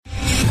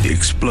The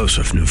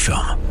explosive new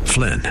film,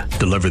 Flynn,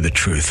 deliver the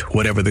truth,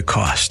 whatever the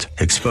cost,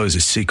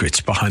 exposes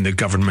secrets behind the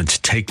government's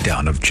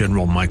takedown of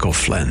General Michael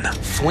Flynn.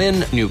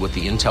 Flynn knew what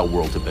the intel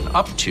world had been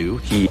up to.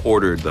 He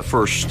ordered the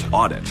first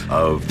audit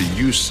of the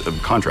use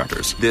of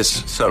contractors.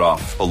 This set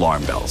off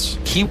alarm bells.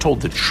 He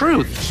told the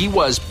truth. He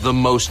was the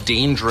most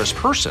dangerous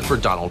person for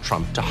Donald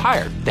Trump to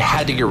hire. They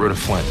had to get rid of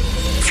Flynn.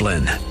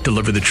 Flynn,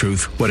 deliver the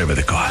truth, whatever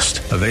the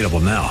cost. Available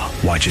now.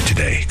 Watch it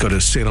today. Go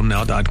to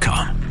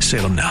salemnow.com.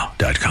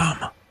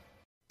 salemnow.com.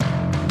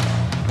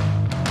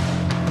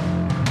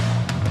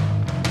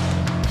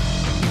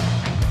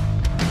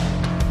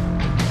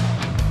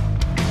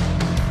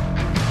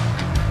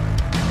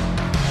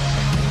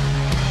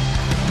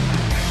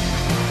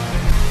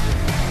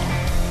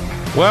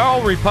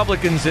 Well,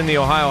 Republicans in the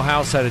Ohio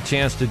House had a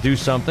chance to do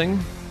something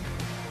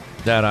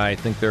that I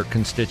think their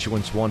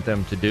constituents want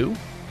them to do,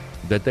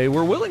 that they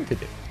were willing to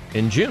do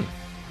in June.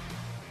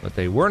 But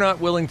they were not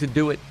willing to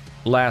do it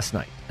last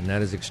night, and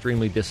that is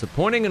extremely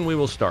disappointing, and we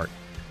will start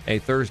a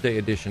Thursday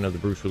edition of the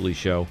Bruce Willis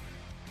Show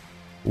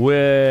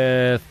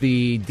with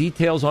the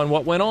details on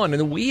what went on in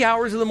the wee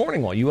hours of the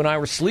morning while you and I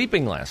were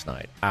sleeping last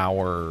night.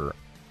 Our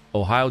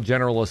Ohio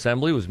General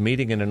Assembly was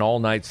meeting in an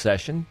all-night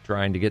session,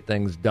 trying to get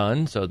things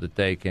done so that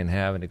they can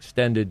have an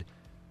extended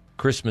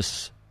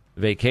Christmas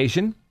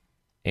vacation.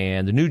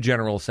 And the new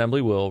General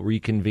Assembly will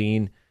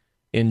reconvene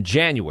in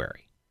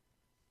January.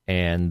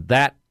 And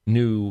that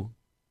new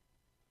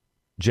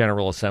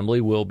General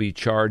Assembly will be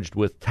charged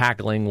with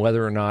tackling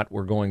whether or not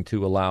we're going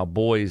to allow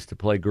boys to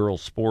play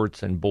girls'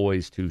 sports and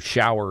boys to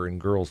shower in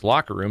girls'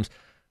 locker rooms.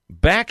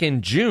 Back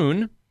in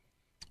June,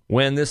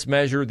 when this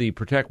measure, the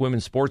Protect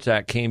Women's Sports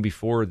Act, came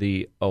before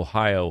the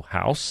Ohio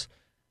House,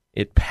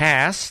 it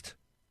passed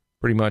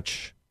pretty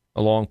much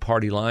along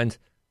party lines,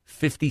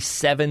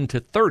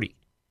 57-30.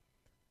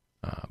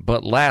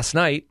 But last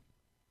night,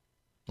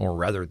 or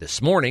rather this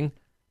morning,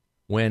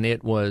 when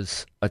it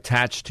was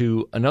attached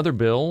to another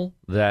bill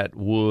that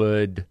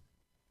would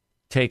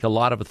take a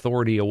lot of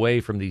authority away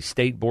from the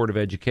State Board of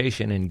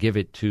Education and give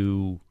it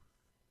to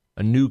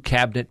a new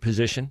cabinet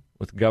position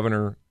with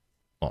Governor,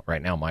 well,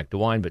 right now Mike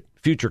DeWine, but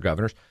future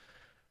governors,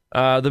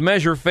 the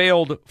measure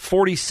failed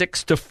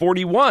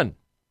 46-41.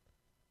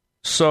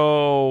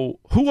 So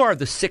who are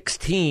the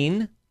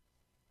 16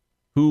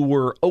 who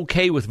were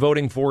okay with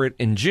voting for it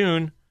in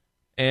June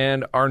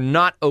and are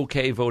not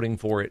okay voting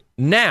for it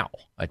now?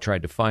 I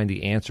tried to find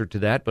the answer to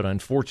that, but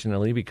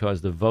unfortunately,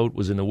 because the vote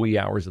was in the wee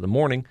hours of the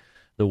morning,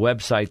 the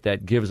website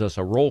that gives us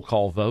a roll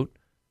call vote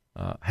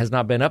has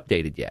not been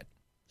updated yet.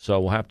 So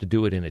we'll have to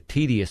do it in a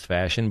tedious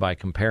fashion by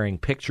comparing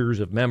pictures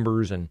of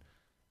members and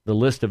the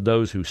list of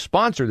those who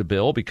sponsor the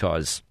bill,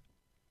 because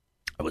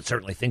I would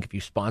certainly think if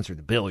you sponsor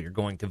the bill, you're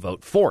going to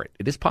vote for it.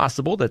 It is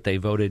possible that they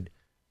voted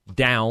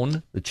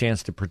down the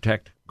chance to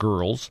protect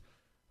girls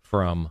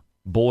from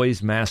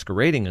boys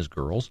masquerading as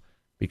girls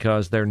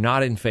because they're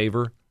not in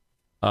favor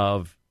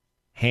of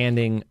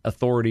handing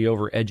authority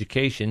over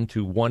education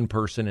to one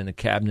person in the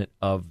cabinet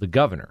of the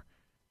governor.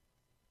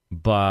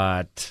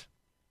 But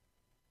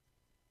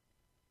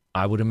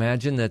I would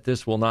imagine that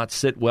this will not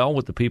sit well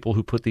with the people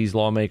who put these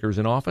lawmakers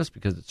in office,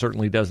 because it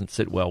certainly doesn't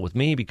sit well with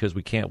me, because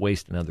we can't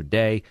waste another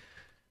day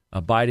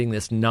abiding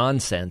this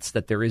nonsense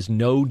that there is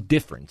no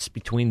difference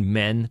between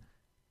men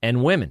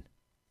and women.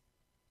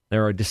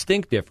 There are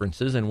distinct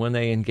differences, and when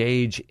they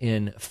engage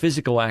in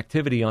physical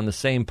activity on the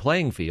same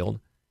playing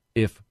field,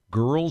 if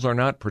girls are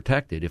not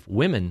protected, if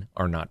women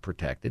are not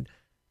protected,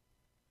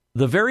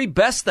 the very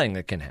best thing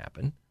that can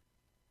happen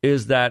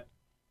is that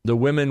the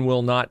women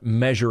will not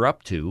measure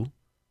up to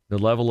the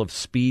level of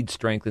speed,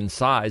 strength, and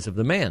size of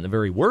the man. The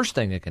very worst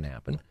thing that can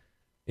happen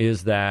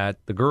is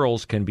that the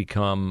girls can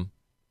become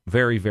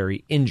very,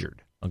 very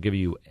injured. I'll give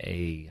you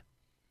a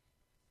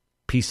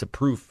piece of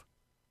proof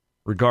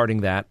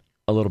regarding that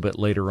a little bit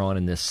later on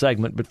in this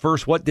segment. But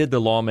first, what did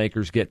the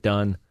lawmakers get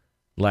done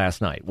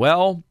last night?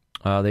 Well,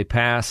 they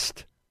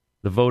passed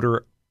the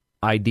voter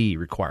ID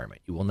requirement.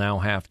 You will now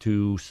have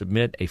to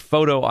submit a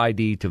photo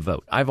ID to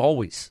vote. I've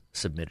always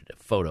submitted a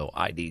photo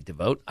ID to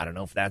vote. I don't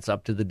know if that's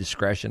up to the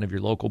discretion of your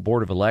local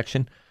board of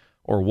election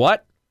or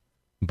what,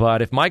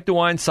 but if Mike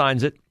DeWine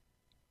signs it,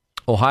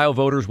 Ohio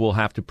voters will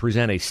have to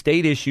present a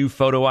state-issue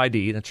photo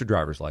ID, that's your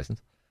driver's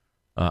license,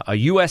 a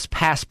U.S.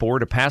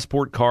 passport, a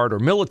passport card, or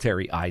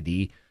military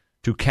ID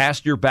to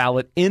cast your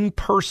ballot in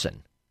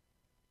person,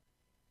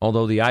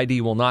 although the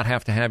ID will not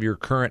have to have your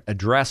current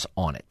address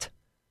on it.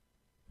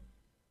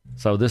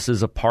 So this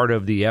is a part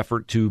of the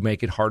effort to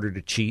make it harder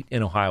to cheat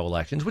in Ohio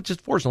elections, which has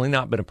fortunately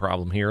not been a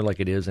problem here like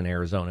it is in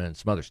Arizona and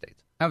some other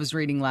states. I was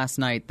reading last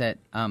night that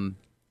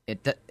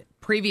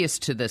previous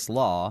to this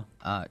law,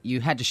 you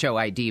had to show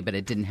ID, but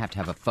it didn't have to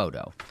have a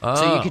photo. Oh.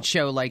 So you could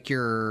show like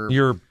your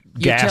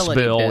gas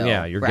bill.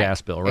 Yeah, your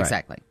gas bill, right.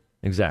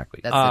 Exactly.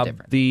 That's the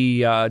difference.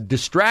 The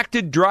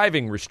distracted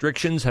driving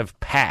restrictions have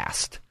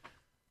passed.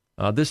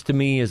 This, to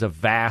me, is a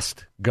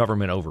vast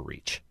government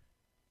overreach.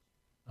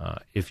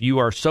 If you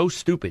are so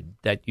stupid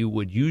that you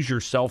would use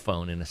your cell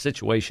phone in a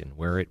situation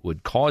where it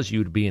would cause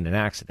you to be in an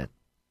accident,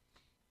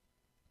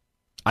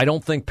 I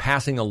don't think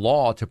passing a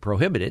law to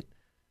prohibit it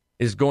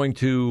is going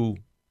to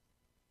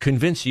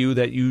convince you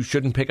that you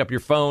shouldn't pick up your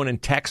phone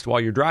and text while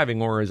you're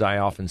driving, or as I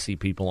often see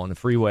people on the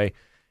freeway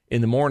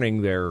in the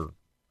morning, they're,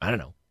 I don't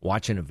know,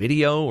 watching a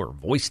video or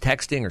voice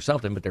texting or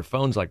something, but their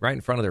phone's like right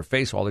in front of their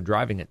face while they're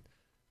driving at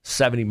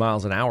 70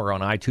 miles an hour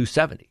on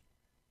I-270.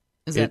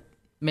 Is it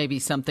maybe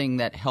something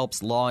that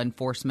helps law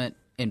enforcement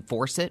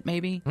enforce it,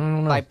 maybe,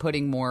 by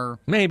putting more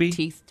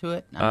teeth to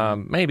it?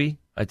 Maybe.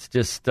 It's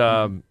just,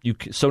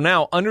 so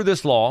now under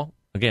this law,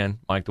 again,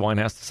 Mike DeWine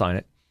has to sign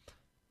it,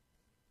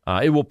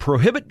 it will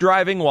prohibit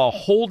driving while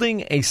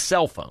holding a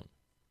cell phone,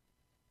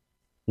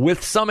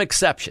 with some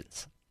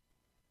exceptions.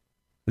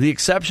 The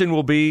exception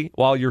will be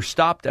while you're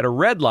stopped at a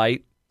red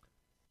light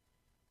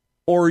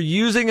or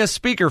using a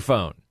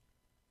speakerphone.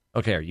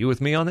 Okay, are you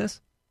with me on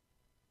this?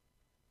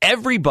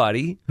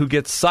 Everybody who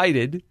gets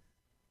cited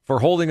for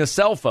holding a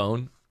cell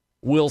phone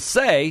will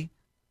say,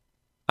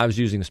 I was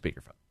using a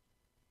speakerphone.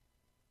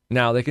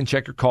 Now, they can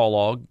check your call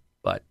log,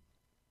 but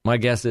my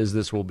guess is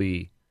this will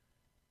be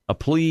a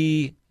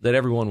plea that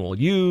everyone will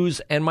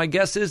use, and my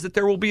guess is that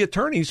there will be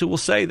attorneys who will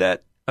say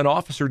that an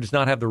officer does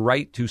not have the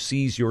right to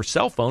seize your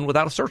cell phone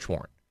without a search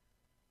warrant.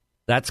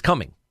 That's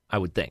coming, I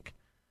would think.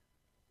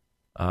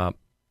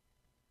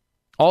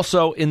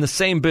 Also, in the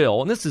same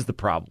bill, and this is the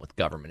problem with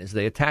government, is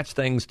they attach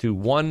things to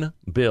one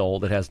bill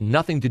that has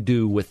nothing to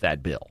do with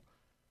that bill.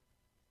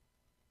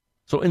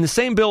 So in the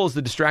same bill as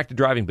the distracted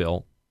driving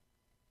bill,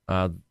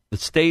 the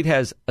state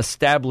has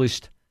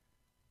established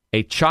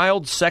a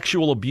child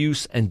sexual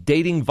abuse and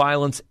dating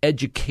violence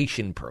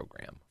education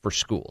program for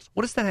schools.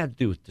 What does that have to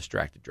do with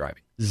distracted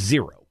driving?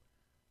 Zero.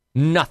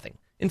 Nothing.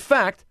 In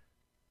fact,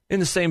 in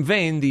the same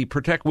vein, the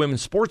Protect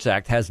Women's Sports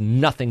Act has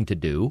nothing to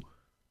do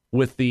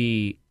with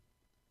the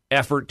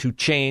effort to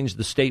change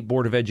the State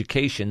Board of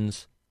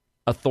Education's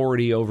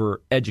authority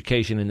over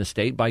education in the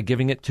state by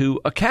giving it to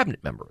a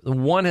cabinet member. The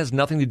one has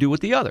nothing to do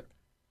with the other.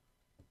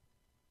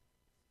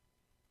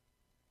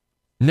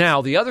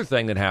 Now, the other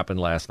thing that happened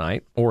last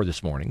night, or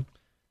this morning,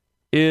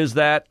 is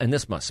that, and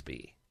this must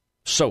be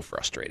so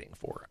frustrating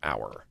for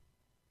our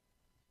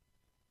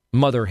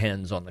mother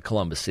hens on the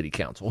Columbus City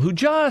Council, who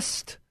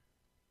just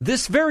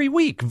this very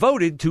week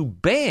voted to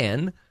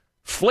ban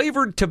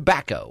flavored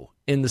tobacco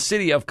in the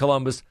city of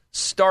Columbus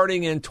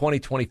starting in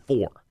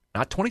 2024.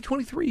 Not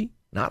 2023,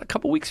 not a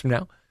couple weeks from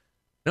now.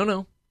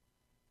 No.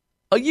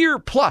 A year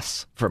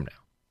plus from now.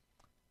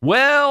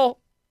 Well, it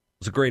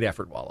was a great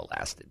effort while it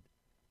lasted.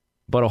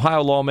 But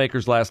Ohio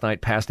lawmakers last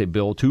night passed a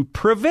bill to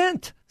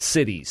prevent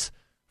cities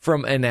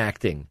from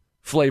enacting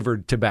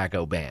flavored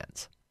tobacco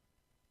bans.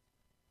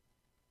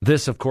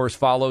 This, of course,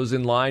 follows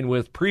in line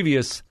with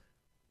previous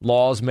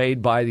laws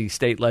made by the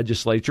state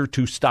legislature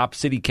to stop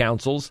city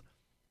councils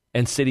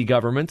and city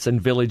governments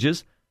and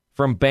villages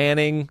from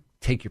banning,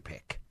 take your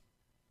pick,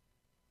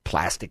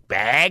 plastic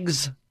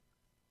bags,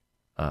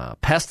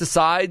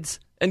 pesticides,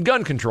 and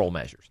gun control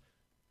measures.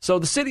 So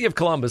the city of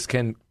Columbus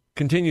can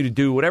continue to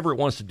do whatever it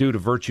wants to do to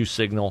virtue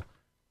signal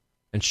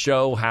and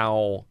show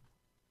how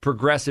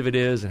progressive it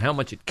is and how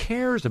much it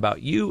cares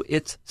about you,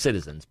 its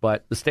citizens.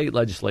 But the state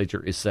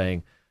legislature is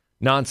saying,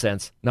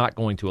 nonsense, not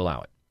going to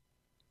allow it.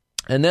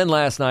 And then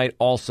last night,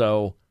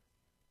 also,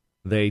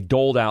 they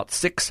doled out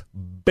 $6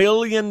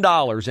 billion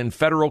in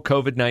federal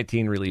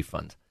COVID-19 relief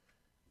funds.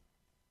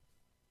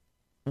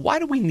 Why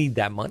do we need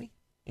that money?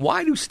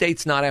 Why do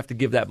states not have to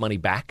give that money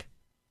back?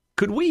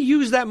 Could we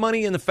use that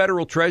money in the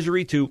federal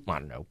treasury to, I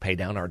don't know, pay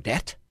down our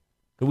debt?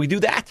 Could we do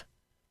that?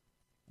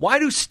 Why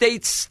do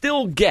states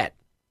still get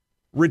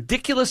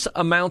ridiculous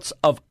amounts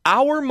of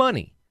our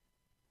money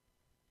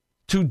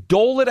to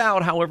dole it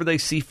out however they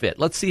see fit?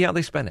 Let's see how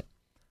they spend it.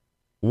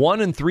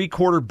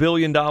 $1.75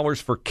 billion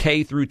for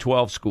K through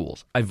 12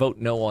 schools. I vote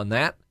no on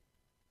that.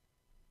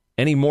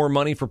 Any more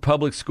money for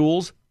public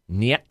schools?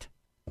 Niet.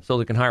 So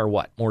they can hire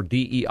what? More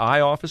DEI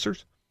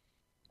officers?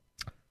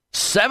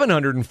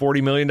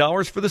 $740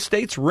 million for the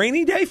state's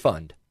rainy day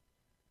fund.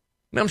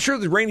 Now, I'm sure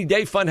the rainy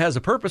day fund has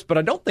a purpose, but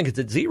I don't think it's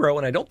at zero,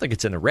 and I don't think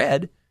it's in the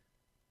red.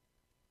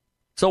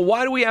 So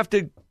why do we have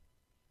to...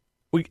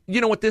 you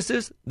know what this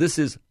is? This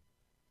is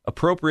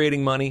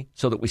appropriating money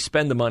so that we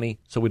spend the money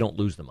so we don't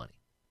lose the money.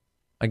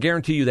 I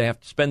guarantee you they have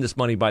to spend this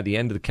money by the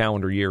end of the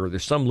calendar year, or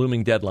there's some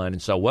looming deadline,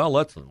 and so,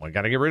 we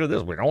got to get rid of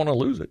this. We don't want to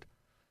lose it.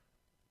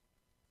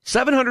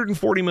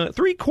 $740 million,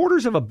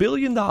 $750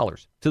 million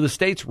to the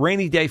state's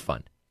rainy day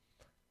fund.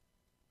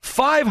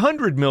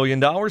 $500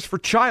 million for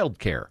child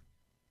care,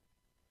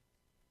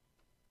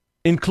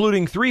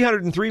 including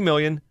 $303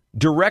 million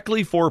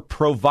directly for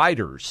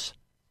providers.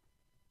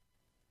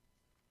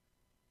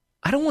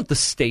 I don't want the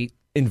state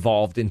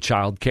involved in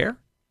child care.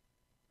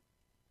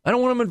 I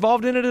don't want them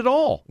involved in it at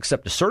all,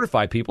 except to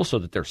certify people so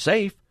that they're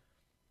safe,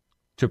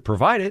 to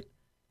provide it.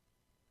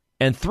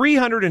 And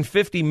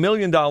 $350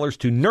 million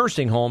to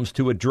nursing homes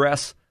to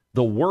address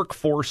the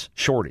workforce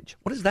shortage.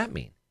 What does that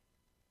mean?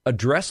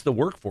 Address the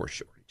workforce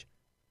shortage.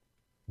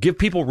 Give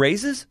people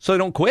raises so they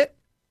don't quit?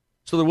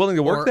 So they're willing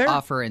to work there? Or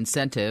offer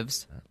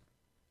incentives.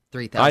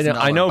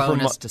 $3,000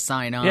 bonus to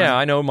sign on. Yeah,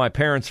 I know my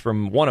parents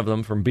from one of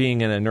them from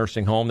being in a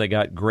nursing home. They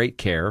got great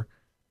care,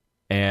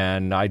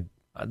 and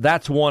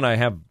that's one I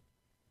have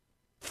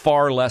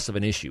far less of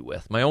an issue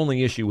with. My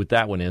only issue with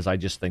that one is I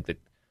just think that,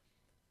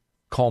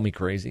 call me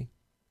crazy,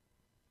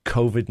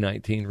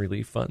 COVID-19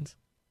 relief funds.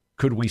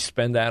 Could we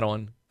spend that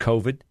on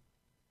COVID?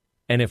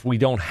 And if we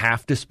don't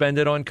have to spend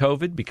it on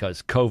COVID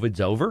because COVID's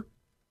over,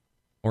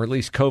 or at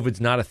least COVID's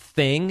not a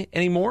thing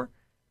anymore,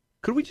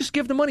 could we just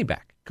give the money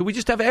back? Could we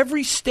just have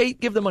every state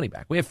give the money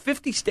back? We have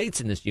 50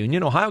 states in this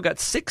union. Ohio got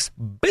 $6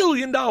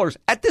 billion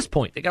at this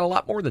point. They got a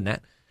lot more than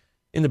that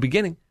in the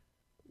beginning.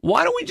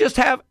 Why don't we just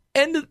have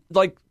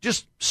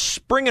just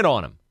spring it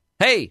on them?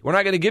 Hey, we're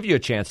not going to give you a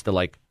chance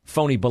to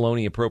phony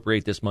baloney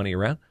appropriate this money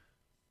around.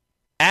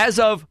 As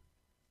of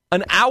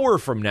an hour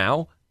from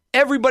now,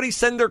 everybody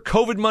send their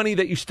COVID money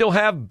that you still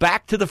have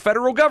back to the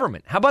federal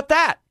government. How about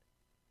that?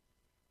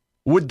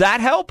 Would that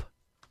help?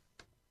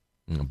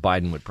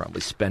 Biden would probably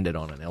spend it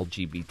on an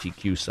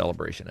LGBTQ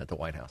celebration at the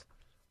White House.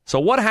 So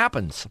what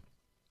happens?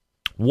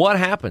 What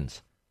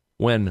happens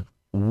when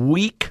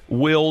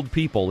weak-willed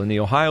people in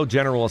the Ohio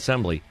General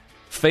Assembly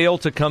fail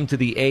to come to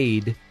the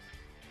aid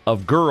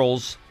of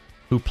girls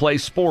who play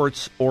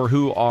sports or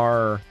who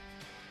are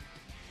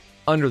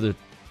under the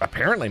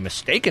apparently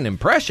mistaken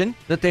impression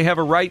that they have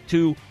a right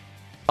to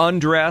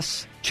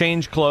undress,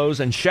 change clothes,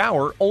 and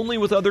shower only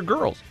with other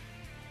girls?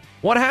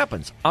 What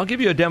happens? I'll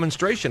give you a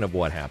demonstration of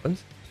what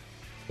happens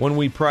when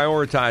we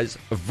prioritize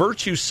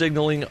virtue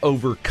signaling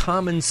over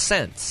common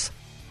sense.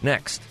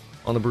 Next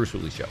on The Bruce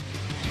Hooley Show.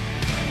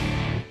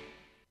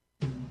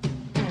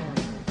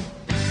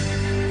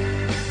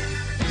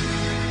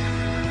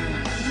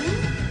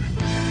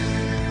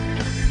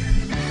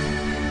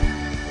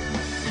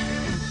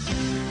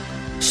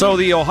 So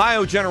the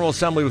Ohio General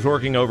Assembly was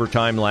working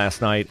overtime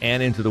last night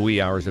and into the wee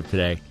hours of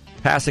today,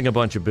 passing a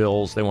bunch of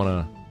bills. They want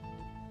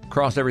to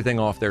cross everything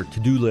off their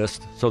to-do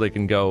list so they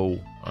can go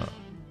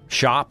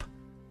shop,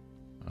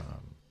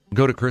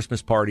 go to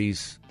Christmas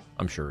parties,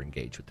 I'm sure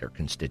engage with their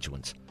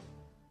constituents.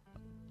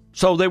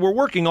 So they were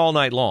working all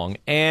night long,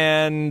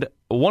 and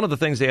one of the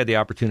things they had the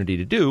opportunity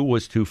to do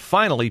was to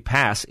finally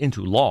pass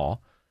into law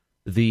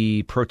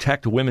the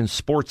Protect Women's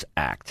Sports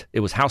Act. It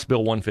was House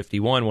Bill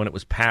 151 when it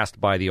was passed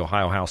by the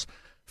Ohio House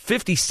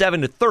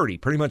 57-30,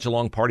 pretty much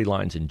along party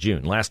lines in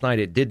June. Last night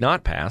it did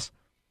not pass.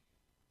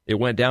 It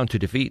went down to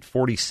defeat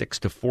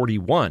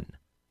 46-41.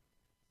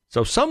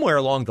 So somewhere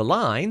along the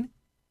line,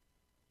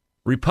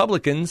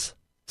 Republicans,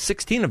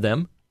 16 of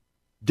them,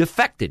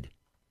 defected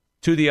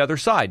to the other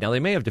side. Now, they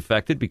may have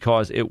defected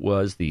because it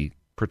was the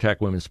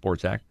Protect Women's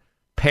Sports Act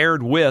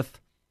paired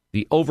with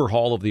the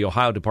overhaul of the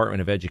Ohio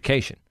Department of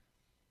Education.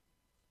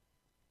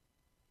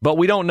 But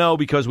we don't know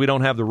because we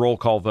don't have the roll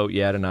call vote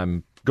yet, and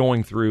I'm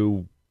going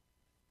through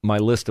my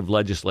list of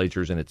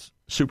legislatures, and it's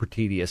super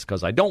tedious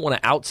because I don't want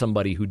to out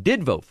somebody who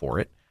did vote for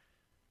it.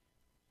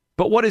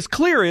 But what is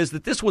clear is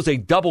that this was a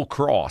double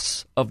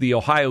cross of the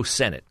Ohio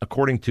Senate,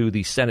 according to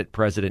the Senate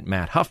President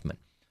Matt Huffman.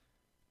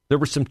 There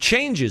were some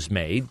changes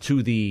made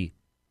to the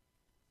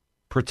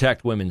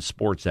Protect Women's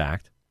Sports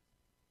Act,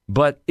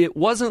 but it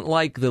wasn't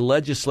like the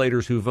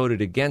legislators who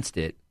voted against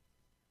it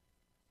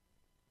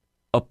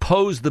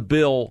opposed the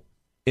bill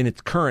in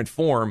its current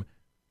form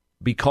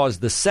because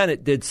the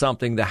Senate did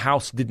something the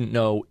House didn't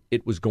know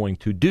it was going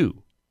to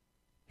do.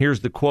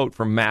 Here's the quote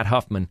from Matt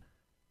Huffman,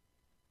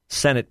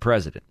 Senate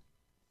President.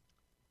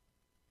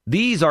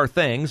 These are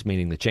things,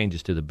 meaning the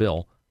changes to the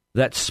bill,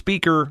 that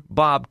Speaker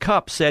Bob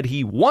Cupp said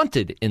he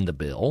wanted in the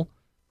bill,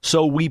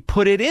 so we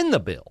put it in the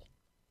bill.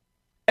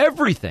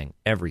 Everything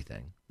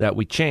that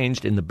we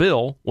changed in the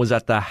bill was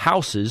at the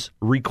House's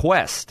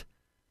request.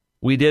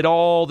 We did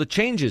all the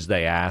changes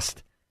they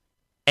asked,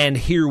 and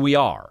here we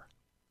are.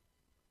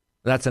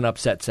 That's an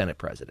upset Senate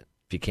president,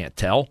 if you can't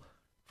tell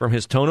from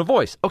his tone of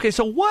voice. Okay,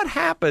 so what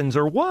happens,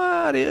 or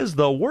what is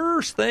the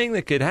worst thing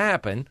that could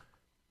happen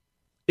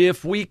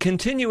if we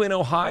continue in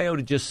Ohio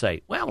to just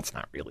say, well, it's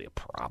not really a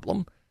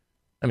problem?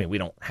 I mean, we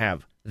don't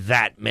have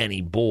that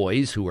many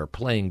boys who are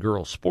playing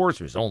girls' sports.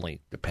 There's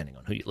only, depending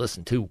on who you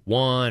listen to,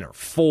 1 or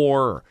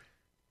 4, or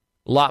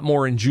a lot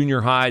more in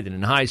junior high than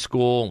in high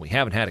school. And we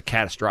haven't had a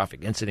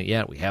catastrophic incident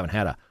yet. We haven't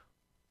had a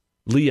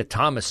Leah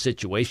Thomas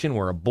situation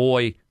where a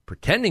boy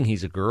pretending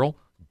he's a girl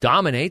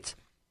dominates.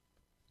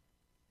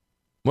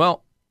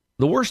 Well,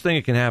 the worst thing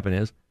that can happen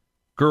is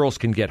girls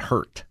can get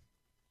hurt.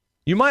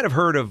 You might have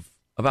heard of,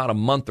 about a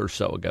month or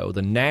so ago,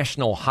 the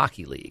National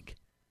Hockey League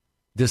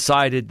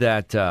decided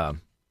that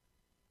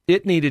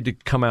it needed to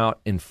come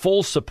out in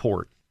full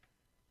support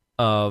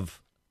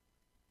of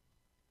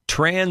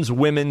trans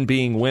women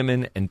being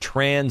women and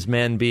trans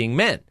men being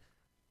men.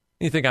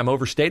 You think I'm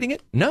overstating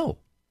it? No.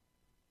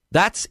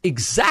 That's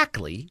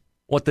exactly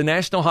what the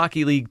National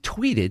Hockey League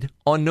tweeted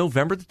on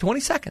November the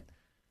 22nd.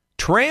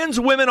 Trans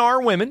women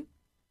are women.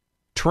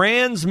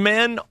 Trans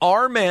men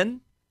are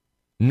men.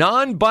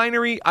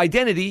 Non-binary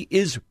identity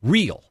is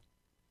real.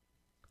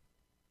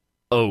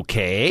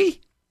 Okay.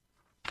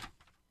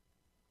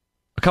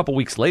 A couple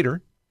weeks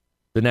later,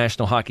 the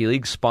National Hockey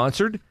League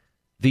sponsored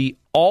the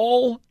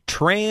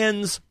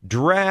all-trans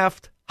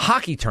draft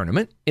hockey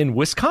tournament in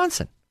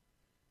Wisconsin.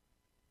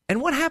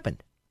 And what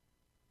happened?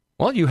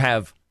 Well, you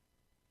have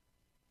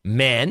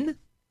men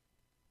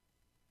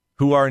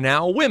who are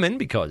now women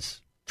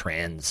because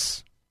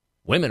trans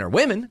women are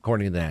women,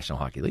 according to the National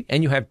Hockey League.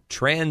 And you have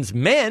trans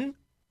men,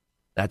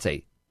 that's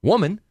a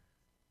woman,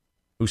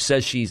 who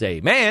says she's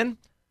a man,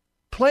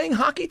 playing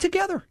hockey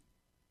together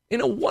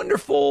in a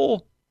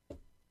wonderful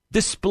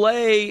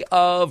display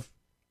of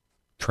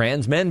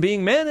trans men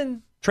being men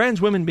and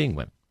trans women being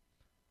women.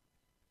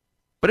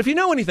 But if you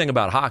know anything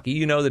about hockey,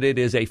 you know that it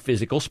is a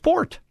physical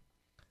sport.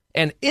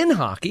 And in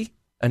hockey,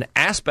 an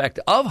aspect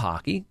of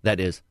hockey that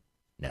is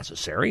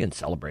necessary and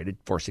celebrated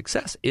for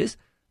success is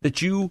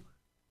that you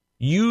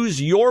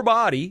use your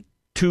body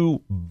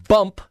to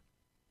bump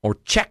or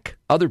check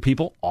other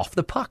people off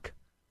the puck.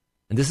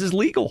 And this is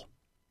legal.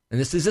 And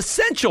this is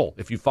essential.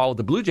 If you followed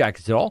the Blue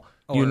Jackets at all,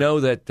 you know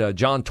that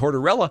John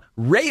Tortorella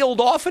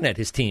railed often at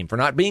his team for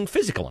not being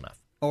physical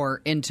enough.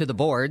 Or into the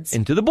boards.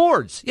 Into the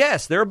boards.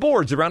 Yes, there are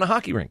boards around a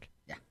hockey rink.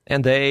 Yeah.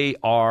 And they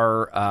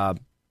are,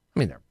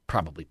 they're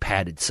probably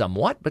padded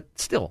somewhat, but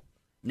still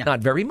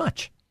not very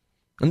much.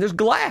 And there's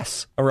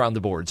glass around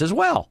the boards as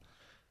well.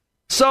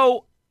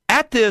 So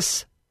at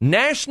this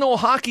National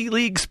Hockey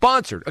League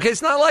sponsored, okay,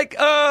 it's not like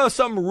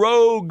some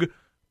rogue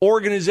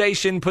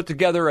organization put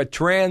together a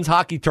trans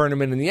hockey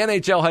tournament and the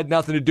NHL had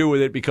nothing to do with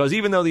it, because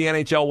even though the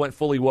NHL went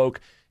fully woke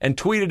and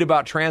tweeted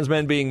about trans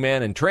men being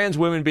men and trans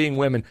women being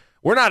women,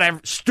 we're not ever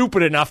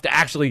stupid enough to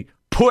actually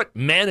put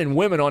men and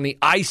women on the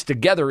ice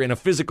together in a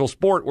physical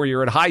sport where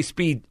you're at high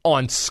speed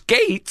on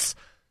skates.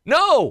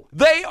 No,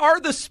 they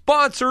are the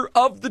sponsor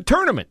of the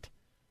tournament.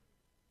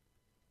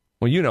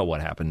 Well, you know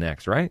what happened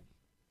next, right?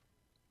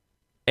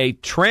 A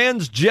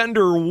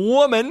transgender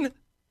woman,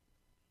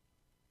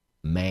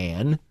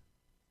 man,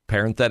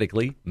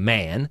 parenthetically,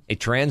 man, a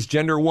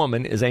transgender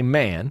woman is a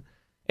man.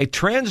 A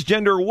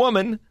transgender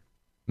woman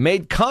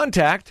made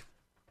contact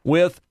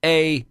with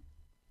a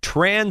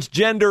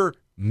transgender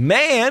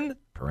man,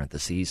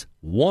 parentheses,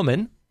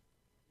 woman.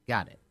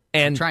 Got it.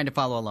 And I'm trying to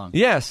follow along.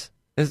 Yes.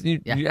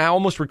 You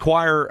almost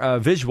require a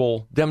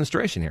visual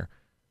demonstration here.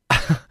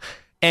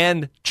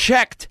 And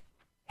checked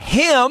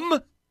him,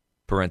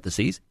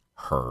 parentheses,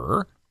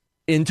 her,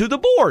 into the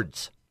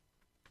boards.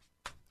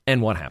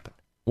 And what happened?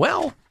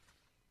 Well,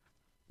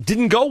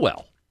 didn't go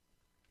well.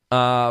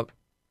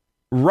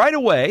 Right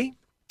away,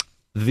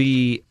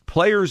 the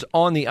players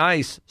on the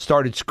ice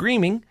started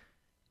screaming,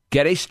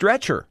 "Get a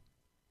stretcher,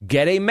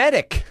 get a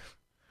medic,"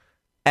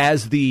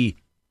 as the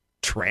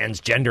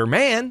transgender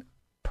man,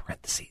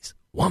 parentheses,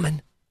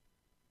 woman,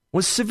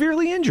 was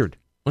severely injured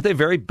with a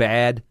very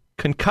bad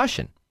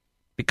concussion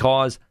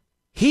because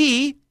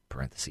he,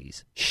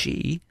 parentheses,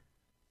 she,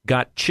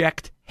 got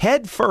checked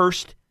head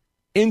first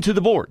into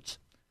the boards.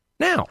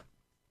 Now,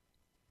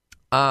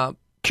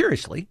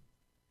 curiously,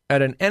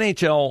 at an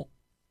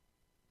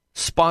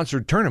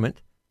NHL-sponsored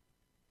tournament,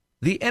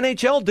 the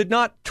NHL did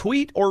not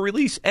tweet or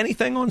release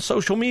anything on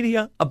social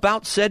media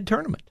about said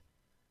tournament.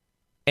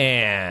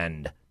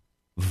 And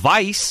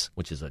Vice,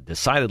 which is a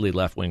decidedly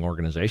left-wing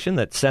organization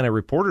that sent a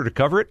reporter to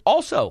cover it,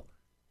 also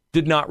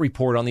did not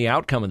report on the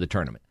outcome of the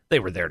tournament. They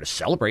were there to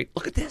celebrate.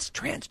 Look at this,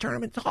 trans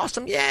tournament. It's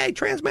awesome. Yay,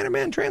 trans men are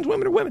men, trans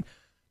women are women.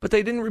 But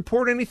they didn't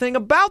report anything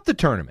about the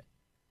tournament.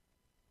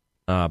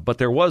 But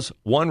there was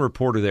one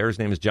reporter there. His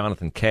name is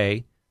Jonathan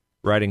Kay,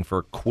 writing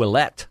for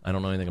Quillette. I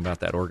don't know anything about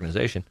that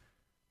organization.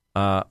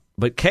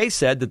 But Kay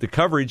said that the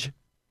coverage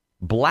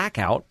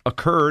blackout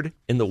occurred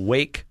in the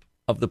wake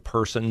of the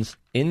person's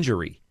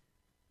injury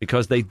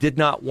because they did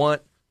not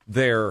want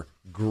their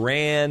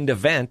grand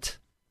event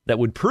that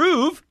would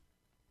prove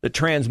that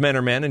trans men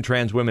are men and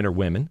trans women are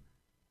women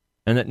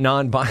and that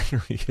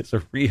non-binary is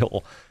a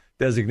real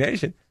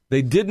designation.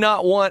 They did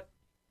not want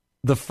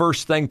the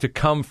first thing to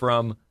come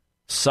from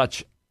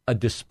such a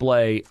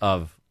display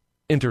of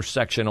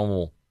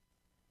intersectional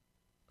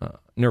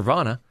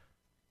nirvana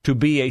to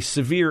be a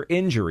severe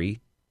injury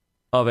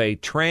of a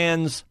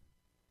trans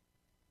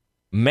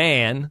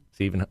man.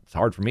 It's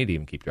hard for me to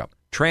even keep track.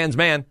 Trans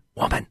man,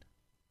 woman,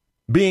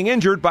 being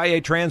injured by a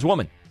trans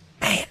woman.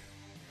 Man,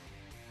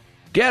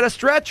 get a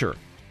stretcher,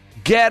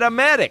 get a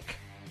medic.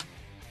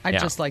 I'd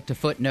just like to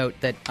footnote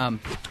that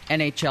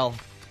NHL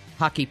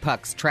hockey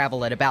pucks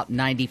travel at about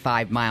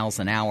 95 miles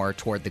an hour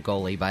toward the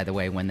goalie, by the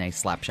way, when they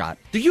slap shot.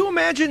 Do you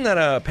imagine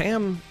that,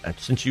 Pam,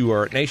 since you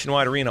are at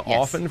Nationwide Arena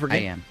often for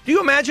games, I am. Do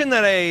you imagine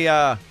that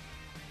a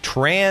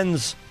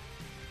trans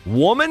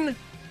woman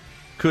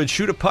could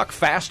shoot a puck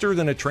faster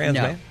than a trans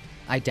man?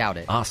 I doubt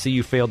it. See,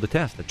 you failed the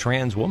test. A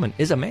trans woman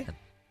is a man.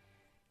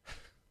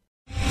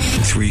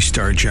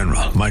 3-star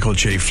General Michael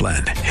J.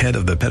 Flynn, head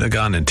of the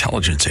Pentagon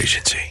Intelligence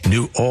Agency,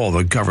 knew all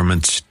the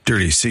government's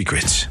dirty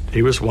secrets.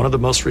 He was one of the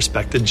most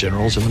respected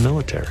generals in the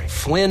military.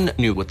 Flynn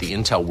knew what the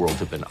intel world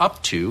had been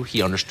up to.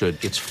 He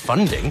understood its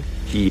funding.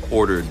 He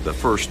ordered the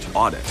first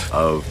audit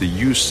of the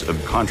use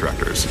of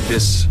contractors.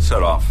 This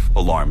set off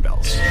alarm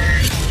bells.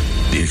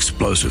 The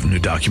explosive new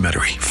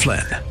documentary,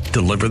 Flynn,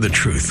 Deliver the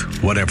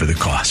Truth, Whatever the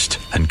Cost,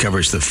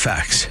 uncovers the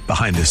facts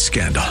behind this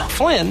scandal.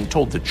 Flynn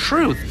told the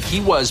truth.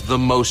 He was the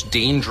most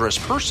dangerous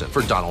person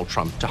for Donald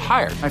Trump to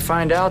hire. I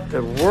find out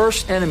the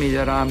worst enemy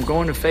that I'm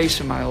going to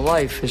face in my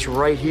life is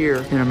right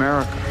here in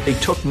America. They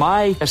took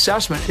my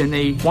assessment and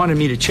they wanted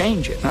me to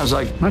change it. And I was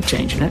like, I'm not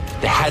changing it.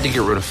 They had to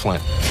get rid of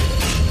Flynn.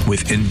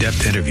 With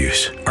in-depth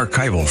interviews,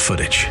 archival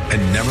footage,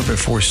 and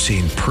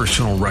never-before-seen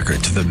personal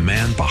records of the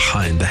man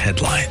behind the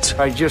headlines.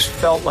 I just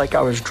felt like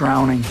I was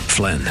drowning.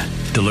 Flynn,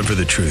 Deliver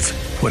the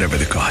Truth, Whatever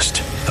the Cost.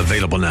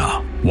 Available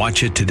now.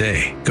 Watch it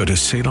today. Go to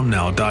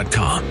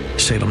salemnow.com.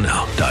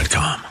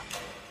 salemnow.com.